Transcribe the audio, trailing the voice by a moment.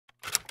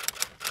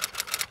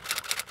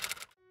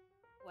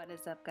What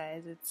is up,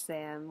 guys? It's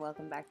Sam.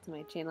 Welcome back to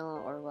my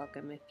channel, or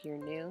welcome if you're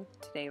new.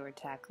 Today we're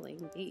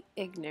tackling the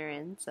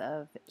ignorance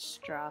of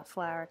straw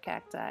flower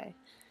cacti.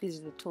 These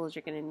are the tools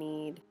you're going to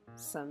need.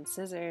 Some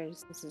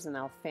scissors. This is an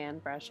elf fan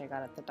brush I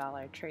got at the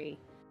Dollar Tree.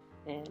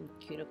 And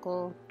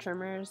cuticle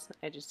trimmers.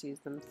 I just use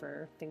them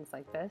for things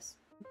like this.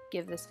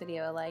 Give this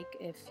video a like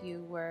if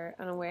you were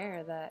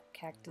unaware that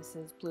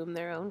cactuses bloom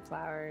their own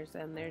flowers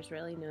and there's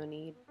really no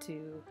need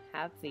to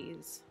have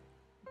these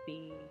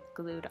be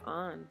glued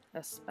on,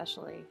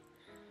 especially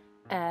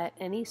at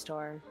any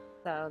store.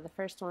 So the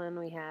first one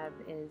we have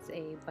is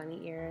a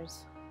bunny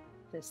ears.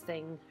 This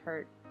thing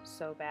hurt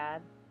so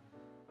bad.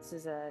 This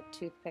is a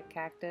toothpick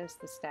cactus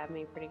that stabbed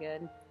me pretty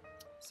good.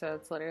 So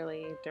it's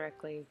literally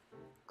directly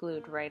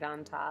glued right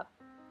on top.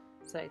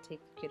 So I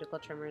take the cuticle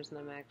trimmers and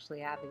I'm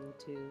actually having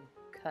to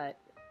cut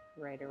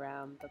right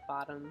around the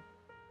bottom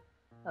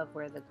of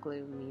where the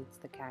glue meets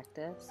the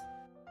cactus.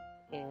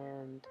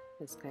 And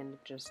this kind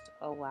of just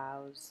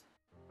allows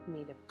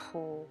me to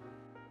pull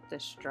the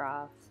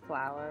straw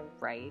flower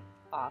right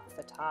off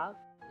the top.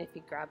 If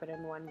you grab it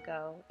in one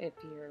go, if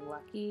you're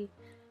lucky,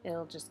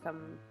 it'll just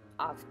come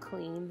off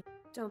clean.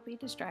 Don't be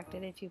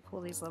distracted if you pull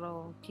these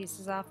little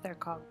pieces off. They're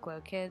called glow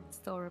kids.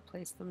 They'll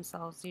replace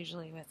themselves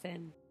usually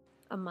within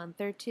a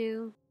month or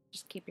two.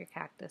 Just keep your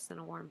cactus in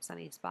a warm,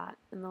 sunny spot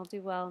and they'll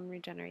do well and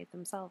regenerate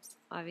themselves.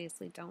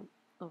 Obviously, don't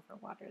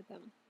overwater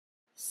them.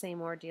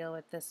 Same ordeal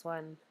with this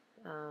one.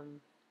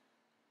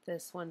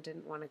 This one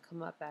didn't want to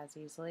come up as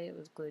easily. It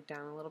was glued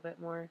down a little bit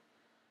more.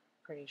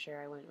 Pretty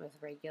sure I went with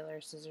regular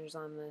scissors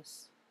on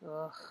this.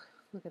 Ugh,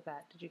 look at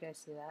that. Did you guys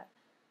see that?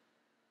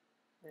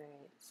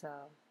 Alright, so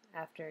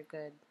after a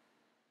good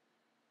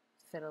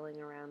fiddling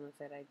around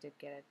with it, I did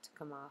get it to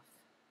come off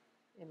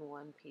in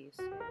one piece.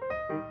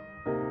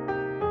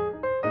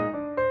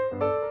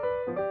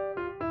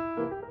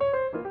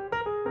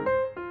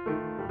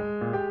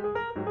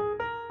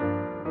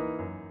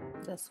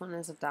 This one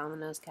is a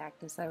Domino's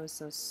cactus. I was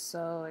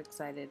so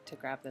excited to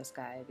grab this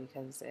guy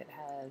because it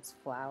has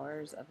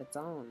flowers of its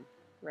own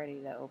ready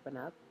to open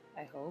up.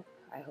 I hope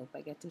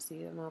I get to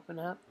see them open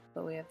up.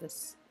 But we have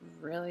this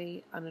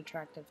really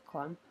unattractive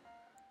clump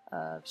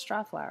of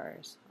straw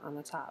flowers on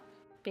the top.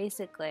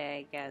 Basically,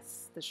 I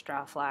guess the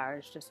straw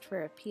flowers just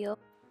for appeal.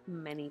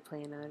 Many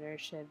plant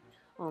owners should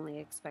only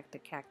expect a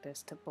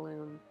cactus to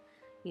bloom,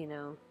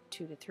 2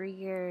 to 3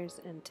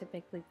 years, and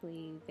typically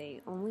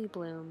they only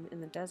bloom in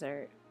the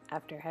desert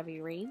after heavy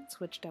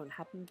rains, which don't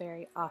happen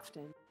very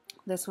often.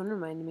 This one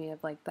reminded me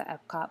of like the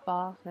Epcot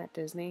ball at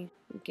Disney.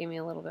 It gave me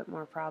a little bit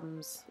more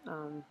problems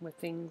with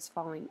things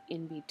falling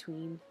in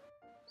between.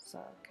 So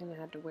I kind of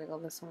had to wiggle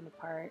this one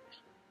apart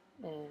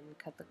and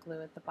cut the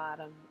glue at the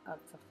bottom of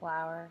the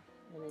flower,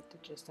 and it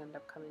did just end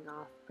up coming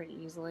off pretty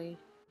easily.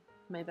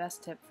 My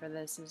best tip for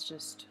this is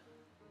just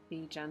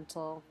be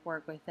gentle,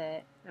 work with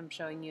it. I'm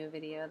showing you a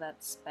video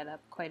that's sped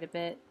up quite a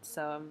bit,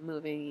 so I'm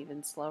moving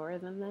even slower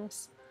than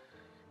this.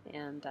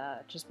 And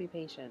just be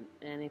patient,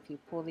 and if you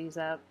pull these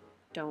up,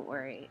 don't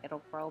worry,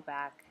 it'll grow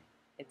back.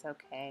 It's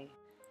okay.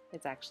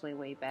 It's actually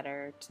way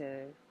better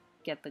to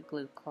get the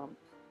glue clump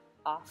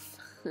off.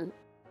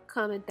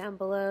 Comment down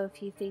below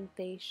if you think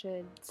they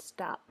should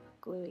stop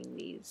gluing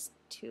these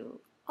to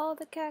all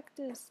the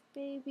cactus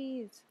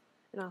babies,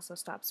 and also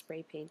stop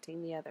spray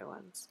painting the other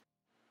ones.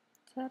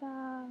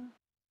 Ta-da!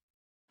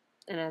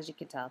 And as you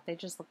can tell, they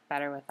just look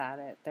better without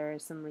it. There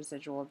is some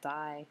residual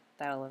dye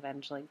that'll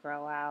eventually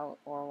grow out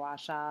or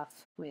wash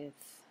off with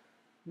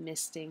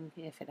misting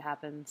if it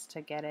happens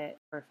to get it,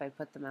 or if I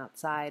put them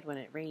outside when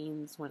it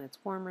rains, when it's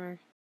warmer.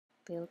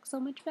 They look so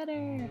much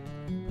better.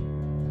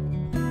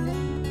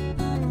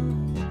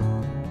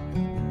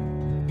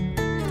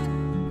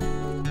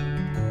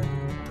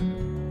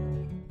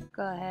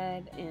 Go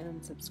ahead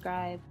and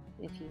subscribe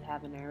if you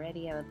haven't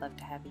already. I would love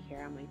to have you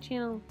here on my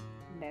channel.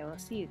 And I will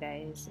see you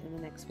guys in the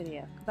next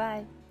video.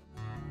 Goodbye!